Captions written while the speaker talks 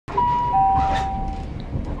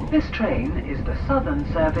This train is the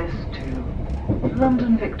southern service to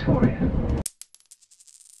London Victoria.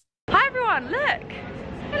 Hi everyone, look!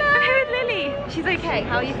 Hello! I'm here with Lily. She's okay.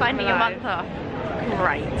 How are you finding your month off?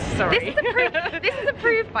 Great, sorry. This is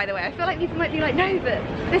approved, by the way. I feel like people might be like, no, but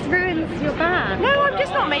this ruins your band. No, I'm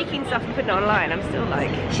just not making stuff and putting it online. I'm still like...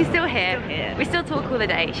 She's still here. We still talk all the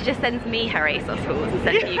day. She just sends me her ASOS hauls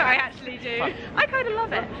instead of you. I actually do. I kind of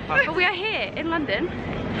love it. But we are here in London,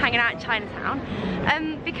 hanging out in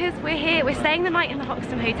Chinatown, because we're here, we're staying the night in the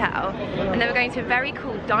Hoxton Hotel, and then we're going to a very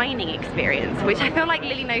cool dining experience, which I feel like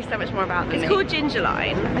Lily knows so much more about than me. It's called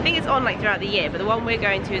Gingerline. I think it's on like throughout the year, but the one we're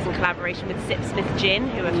going to is in collaboration with Sip Smith Gin,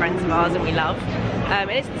 who are friends of ours and we love. And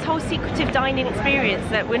it's this whole secretive dining experience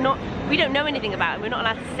that we don't know anything about, and we're not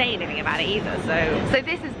allowed to say anything about it either, so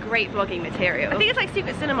this is great vlogging material. I think it's like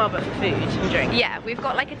Secret Cinema but for food and drink. Yeah, we've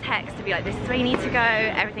got like a text to be like, this is where you need to go,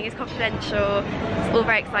 everything is confidential, it's all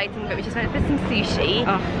very exciting, but we just went for some sushi.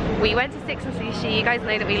 Oh. We went to Six and Sushi, you guys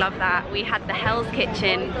know that we love that. We had the Hell's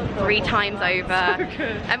Kitchen 3 times over. So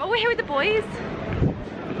good. Oh, we're here with the boys.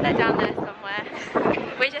 They're down there somewhere.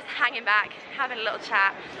 We're just hanging back, having a little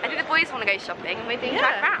chat. I think the boys want to go shopping and we're being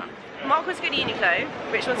dragged around. Mark wants to go to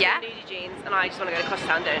Uniqlo, Rich wants to go to Nudie Jeans, and I just want to go to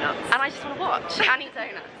Crosstown Donuts. And I just want to watch and eat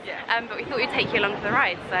donuts. Yeah. But we thought we'd take you along for the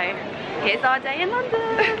ride, so here's our day in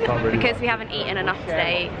London. Because we haven't eaten enough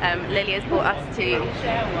today, Lily has brought us to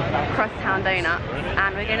Crosstown Donuts,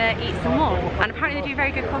 and we're gonna eat some more. And apparently they do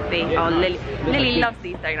very good coffee. Oh, Lily loves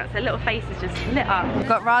these donuts. Her little face is just lit up. We've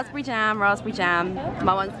got raspberry jam.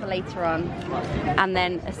 My one's for later on. And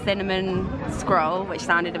then a cinnamon scroll, which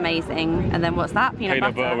sounded amazing. And then what's that?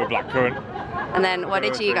 Peanut butter with blackcurrant. And then what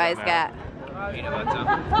did you guys get? Peanut butter.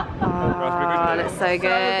 Oh, that's so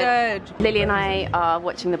good. Lily and I are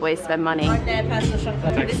watching the boys spend money. Their personal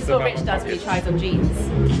shopper. This is what Rich does when he tries on jeans.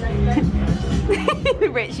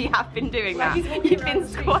 Rich, you have been doing that. You've been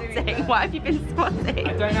squatting. Why have you been squatting?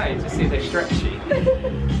 I don't know, just see if they're stretchy.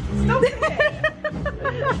 Stop it!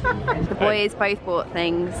 The boys both bought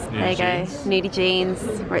things. There you go. Nudie jeans.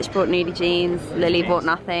 Rich bought nudie jeans. Lily bought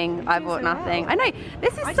nothing. I bought nothing. I know,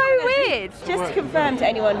 this is so weird. Just to confirm to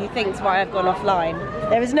anyone who thinks why I've gone offline,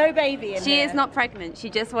 there is no baby in She here. is not pregnant. She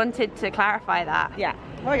just wanted to clarify that. Yeah.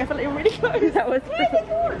 Oh, I felt like you're really close. That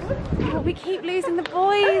was We keep losing the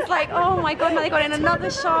boys. Like, oh my god, now they got in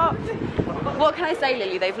another shop. What can I say,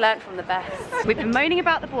 Lily? They've learnt from the best. We've been moaning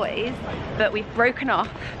about the boys, but we've broken off.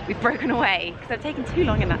 We've broken away because they've taken too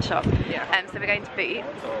long in that shop. Yeah. So we're going to Boots,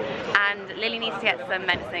 and Lily needs to get some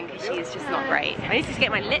medicine because she's just not great. I need to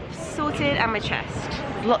get my lips sorted and my chest.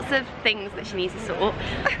 Lots of things that she needs to sort.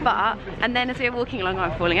 And then as we were walking along,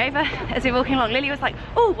 I'm falling over. As we were walking along, Lily was like,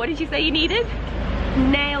 oh, what did you say you needed?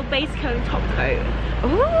 Nail base coat top coat.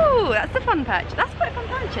 Ooh, that's a fun purchase. That's quite a fun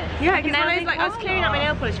purchase. Yeah, because I was clearing out my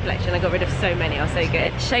nail polish collection. I got rid of so many. I was so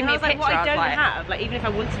good. Show me a picture. What I don't have, like even if I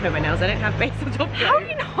want to paint my nails, I don't have base on top coat. How do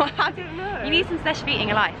you not? I don't know. You need some Sesh Feet in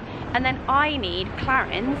your life. And then I need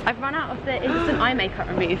Clarins. I've run out of the instant eye makeup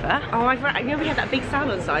remover. Oh, you know we had that big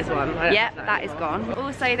salon size one. Yeah, that is gone.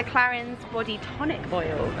 Also the Clarins body tonic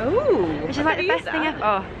oil. Ooh, which is like the best thing ever.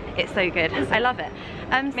 Oh, it's so good. I love it.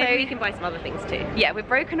 Maybe we can buy some other things too. Yeah, we're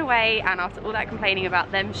broken away, and after all that complaining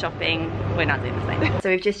about them shopping, we're not doing the same. So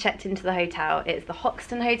we've just checked into the hotel. It's the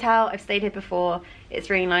Hoxton Hotel. I've stayed here before. It's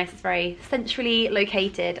really nice. It's very centrally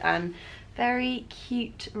located and very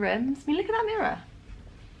cute rooms. I mean, look at that mirror.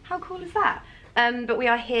 How cool is that? But we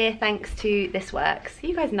are here thanks to This Works.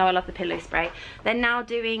 You guys know I love the pillow spray. They're now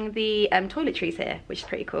doing the toiletries here, which is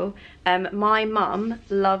pretty cool. My mum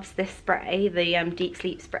loves this spray, the deep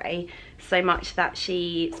sleep spray, so much that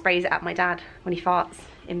she sprays it at my dad when he farts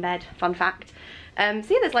in bed. Fun fact. So yeah,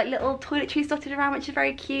 there's like little toiletries dotted around, which is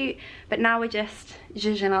very cute. But now we're just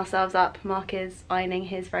zhuzhing ourselves up. Mark is ironing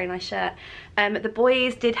his very nice shirt. The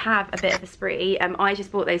boys did have a bit of a spree. I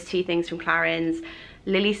just bought those 2 things from Clarins.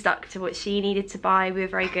 Lily stuck to what she needed to buy. We were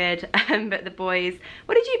very good. But the boys,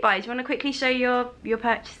 what did you buy? Do you want to quickly show your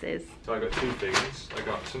purchases? So I got 2 things. I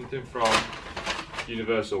got something from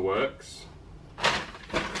Universal Works,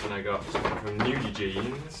 and I got something from Nudie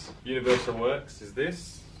Jeans. Universal Works is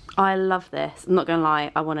this. I love this. I'm not gonna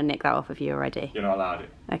lie, I want to nick that off of you already. You're not allowed it.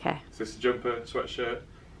 Okay. So this is a jumper, sweatshirt,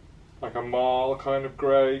 like a marl kind of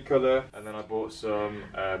grey colour. And then I bought some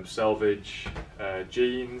selvage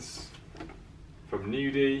jeans from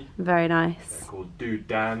Nudie. Very nice. They're called Dude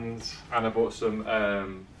Dans. And I bought some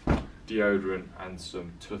deodorant and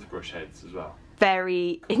some toothbrush heads as well.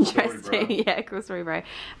 Very interesting. Yeah, cool story, bro.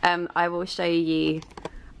 I will show you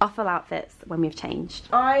our full outfits when we've changed.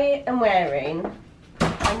 I am wearing,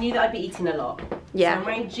 I knew that I'd be eating a lot. Yeah. So I'm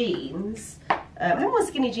wearing jeans, I haven't worn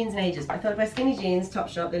skinny jeans in ages, but I thought if I wear skinny jeans,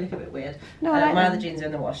 Topshop, they look a bit weird. No, I like my them. other jeans are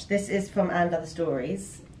in the wash. This is from And Other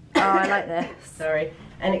Stories. Oh, I like this. Sorry.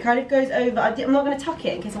 And it kind of goes over. I'm not going to tuck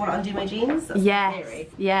it in case I want to undo my jeans. That's Yes, my theory.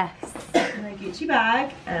 yes. My Gucci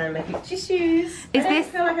bag and my Gucci shoes. I don't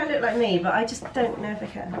feel like I look like me, but I just don't know if I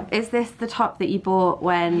can. Is this the top that you bought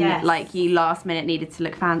when, like, you last minute needed to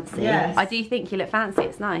look fancy? Yes. I do think you look fancy.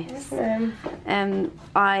 It's nice. Yes,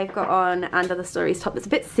 I've got on And Other Stories top that's a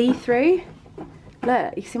bit see-through.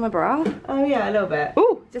 Look, you see my bra? Oh yeah, a little bit.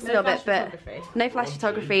 Ooh, just No a little bit, flash but photography. no flash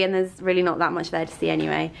photography, and there's really not that much there to see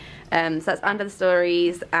anyway. So that's And Other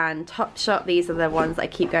Stories and Topshop. These are the ones that I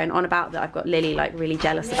keep going on about that I've got Lily like really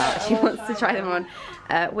jealous about. She wants to try them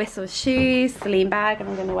on. Whistles shoes, Celine bag, and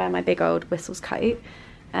I'm going to wear my big old Whistles coat.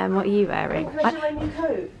 What are you wearing? Can I show my new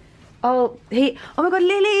coat? Oh my God,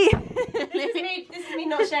 Lily! This is me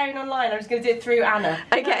not sharing online. I'm just going to do it through Anna.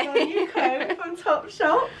 Okay. I got a new coat from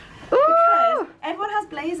Topshop. Ooh. Because everyone has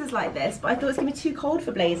blazers like this, but I thought it was going to be too cold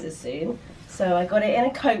for blazers soon. So I got it in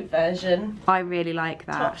a coat version. I really like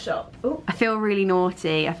that. Topshop. Ooh. I feel really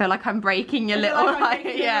naughty. I feel like I'm breaking your little like I'm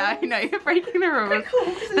breaking the yeah, I know, you're breaking the rules.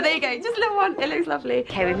 Cool, But there you go, just a little one. It looks lovely.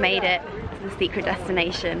 Okay, we've made it to the secret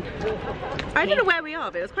destination. I don't know where we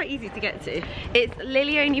are, but it was quite easy to get to. It's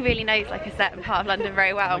Lily only really knows like a certain part of London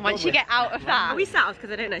very well, and once you get out of that, Are we south?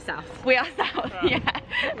 Because I don't know south. we are south. Yeah,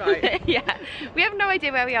 Right. yeah. We have no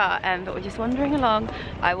idea where we are, but we're just wandering along.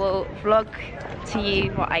 I will vlog to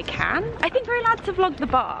you what I can. I think we're allowed to vlog the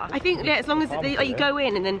bar. I think, yeah, as long as you go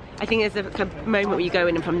in and then I think there's a moment where you go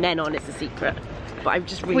in and from then on it's a secret. But I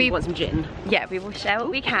just really want some gin. Yeah, we will share what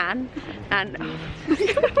we can, and what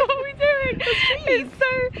are we doing?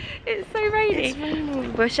 It's so rainy. It's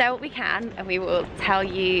raining. We'll share what we can, and we will tell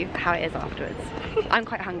you how it is afterwards. I'm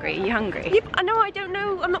quite hungry. Are you hungry? Yeah, I know. I don't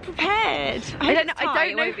know. I'm not prepared. I don't know.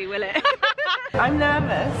 It won't be, will it? I'm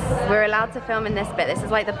nervous. We're allowed to film in this bit. This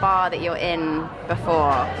is like the bar that you're in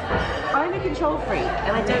before. I'm a control freak,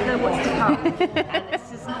 and I don't know what's to come. And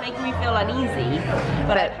it's just making me feel uneasy.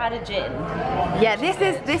 But I've had a gin. Yeah,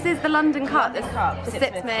 this is the London Cup. This Cup, the Sip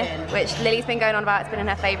Sip Smith Smith, gin. which Lily's been going on about. It's been in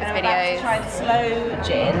her favourites I'm about to videos. try the slow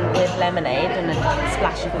gin with lemonade and a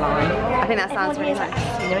splash of lime. I think that sounds really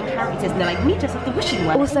nice. They're in characters and they're like, meet us at the wishing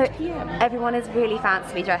well. Also, 8 PM. everyone is really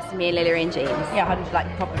fancily dressed, and me and Lily are in jeans. Yeah, 100 like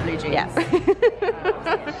proper blue jeans. Yeah.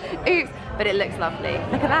 Oops, but it looks lovely.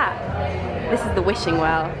 Look at that. This is the wishing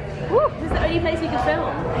well. Woo. This is the only place we can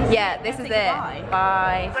film. Yeah, this is it. Bye.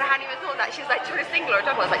 Bye. But I hadn't even thought that. She was like, do you want a single or a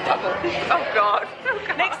double? I was like, double. Oh God.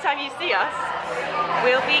 Next time you see us,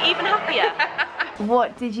 we'll be even happier.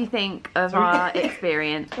 What did you think of our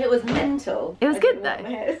experience? It was mental. It was good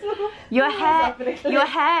though. Your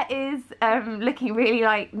hair is looking really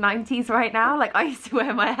like 90s right now. Like I used to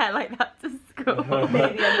wear my hair like that to school.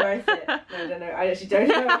 Maybe I'm worth it. No, I don't know. I actually don't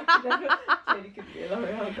know. Totally could be a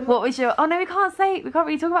L'Oreal. What was your? Oh no, we can't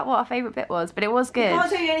really talk about what our favourite bit was, but it was good. I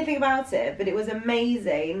can't tell you anything about it, but it was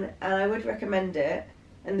amazing, and I would recommend it.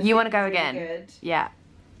 And the You food want to go was really again? Good. Yeah.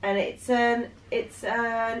 And it's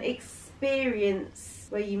an experience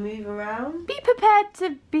where you move around. Be prepared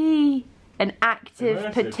to be an active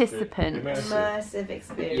Immersive participant. Immersive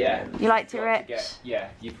experience. Yeah. You liked it, Got to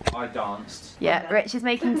Rich? I danced. Yeah, Rich is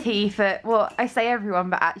making tea for, well, I say everyone,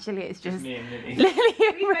 but actually it's just Me and Lily. Lily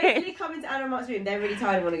and We basically Rich. come into Anna and Mark's room. They're really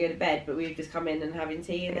tired and want to go to bed, but we've just come in and having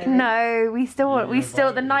tea. And then No, the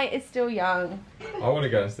fine. night is still young. I want to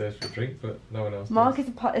go downstairs for a drink, but no one else does. Mark is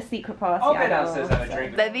a secret party. I'll go animal. downstairs and have a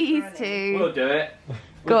drink. They're these two. We'll do it.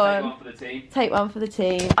 Go We'll on. take one for the team. Take one for the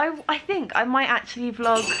team. I think I might actually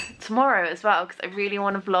vlog tomorrow as well, because I really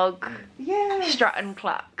want to vlog yeah. Stratton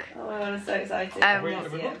Cluck. Oh my god, I'm so excited. Um, We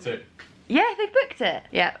booked it. Yeah, they booked it.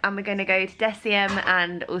 Yeah, and we're going to go to Decium,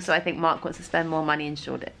 and also I think Mark wants to spend more money in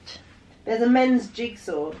Shoreditch. There's a men's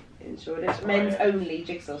jigsaw in Shoreditch. Men's yeah. only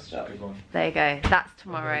jigsaw shop. Big one. There you go. That's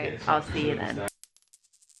tomorrow. Okay, I'll so- see you then.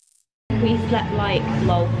 We slept like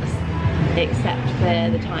logs, except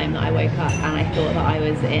for the time that I woke up and I thought that I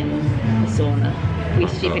was in a sauna. We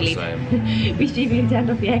stupidly turned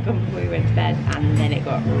off the aircon before we went to bed, and then it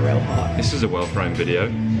got real hot. This is a well-framed video.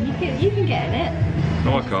 You can get in it.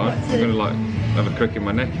 No, I can't. I'm gonna like have a crick in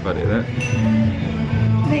my neck if I do that.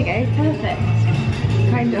 There you go. Perfect.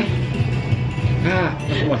 Kind of. Ah,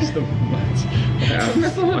 my stomach. My abs.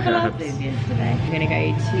 Today. We're going to go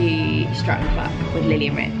to Stratton Cluck with Lily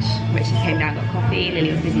and Rich. Rich just came down, got coffee.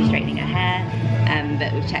 Lily was busy straightening her hair,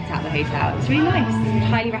 but we've checked out the hotel. It's really nice.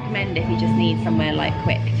 Highly recommend if you just need somewhere like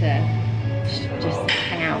quick to just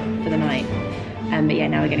hang out for the night. But yeah,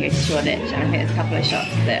 now we're going to go to Shoreditch, and I think there's a couple of shops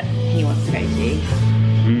that he wants to go to.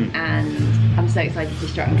 and I'm so excited to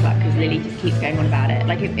strut and cluck because Lily just keeps going on about it.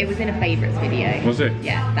 Like it was in a favourites video. Was it?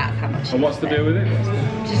 Yeah, that's how much. And what's the deal with it?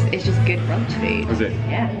 It's just good brunch food. Is it?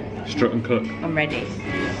 Yeah. Strut and cluck. I'm ready.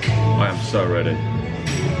 I am so ready.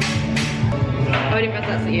 I didn't realize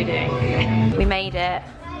that's what you're doing. We made it.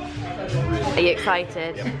 Are you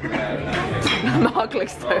excited? Mark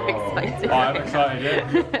looks so excited. I'm excited,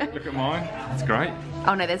 yeah. Look at mine. It's great.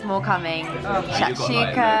 Oh no, there's more coming.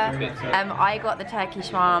 Shakshuka. I got the turkey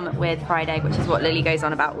shawarma with fried egg, which is what Lily goes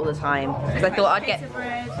on about all the time. Because I thought I'd get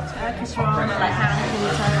Turkish shawarma, like ham,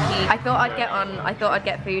 turkey. I thought I'd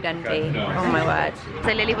get food envy. Oh my word.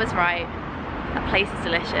 So Lily was right. That place is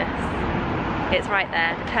delicious. It's right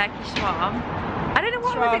there. The turkey shawarma. I don't know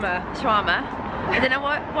what shawarma. I don't know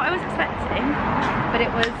what I was expecting, but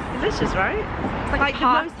it was Delicious, right? it's like The most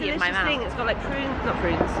hearty in my delicious mouth. thing. It's got like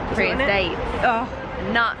prunes. Fruit and dates. Oh,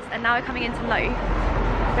 Nuts. And now we're coming into Loaf.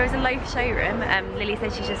 There is a Loaf showroom. Lily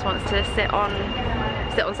said she just wants to sit on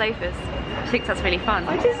sofas. She thinks that's really fun.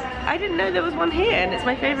 I didn't know there was one here, and it's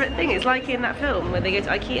my favourite thing. It's like in that film where they go to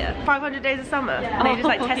IKEA, 500 Days of Summer, and they just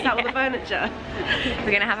like test out all the furniture.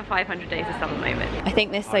 We're gonna have a 500 Days of Summer moment. I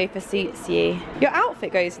think this sofa suits you. Your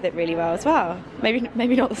outfit goes with it really well as well. Maybe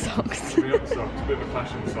not the socks. We got the socks, a bit of a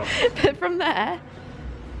fashion socks. But from there,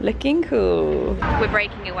 looking cool. We're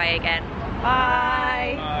breaking away again.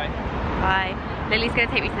 Bye. Bye. Bye. Lily's gonna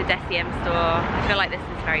take me to the Deciem store. I feel like this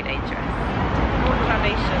is very dangerous. I want the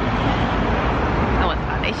foundation. I want the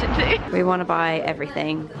foundation too. We want to buy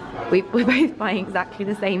everything. We're both buying exactly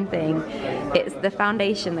the same thing. It's the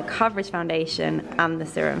foundation, the coverage foundation, and the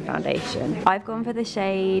serum foundation. I've gone for the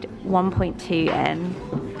shade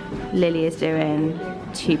 1.2N. Lily is doing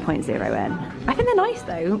 2.0N. I think they're nice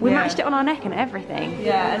though. We matched it on our neck and everything.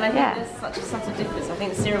 Yeah, and I think there's such a subtle difference. I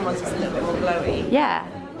think the serum one's just a little bit more glowy. Yeah.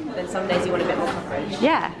 Then some days you want a bit more coverage.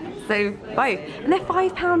 Yeah. So both. And they're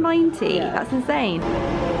 £5.90. Yeah. That's insane.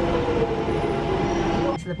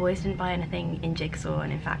 So the boys didn't buy anything in Jigsaw,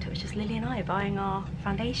 and in fact it was just Lily and I buying our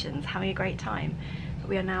foundations, having a great time. But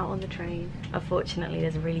we are now on the train. Unfortunately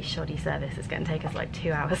there's a really shoddy service. It's going to take us like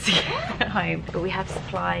 2 hours to get home. But we have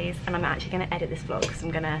supplies, and I'm actually going to edit this vlog, so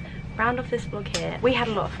I'm going to round off this vlog here. We had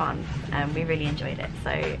a lot of fun and we really enjoyed it.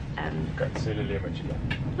 So Got to see Lily and Rich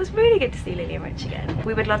again. it was really good to see Lily and Rich again.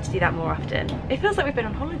 We would love to do that more often. It feels like we've been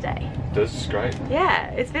on holiday. It does, it's great. Yeah,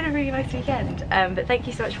 it's been a really nice weekend. But thank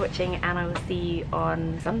you so much for watching, and I will see you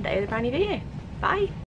on Sunday with a brand new video. Bye.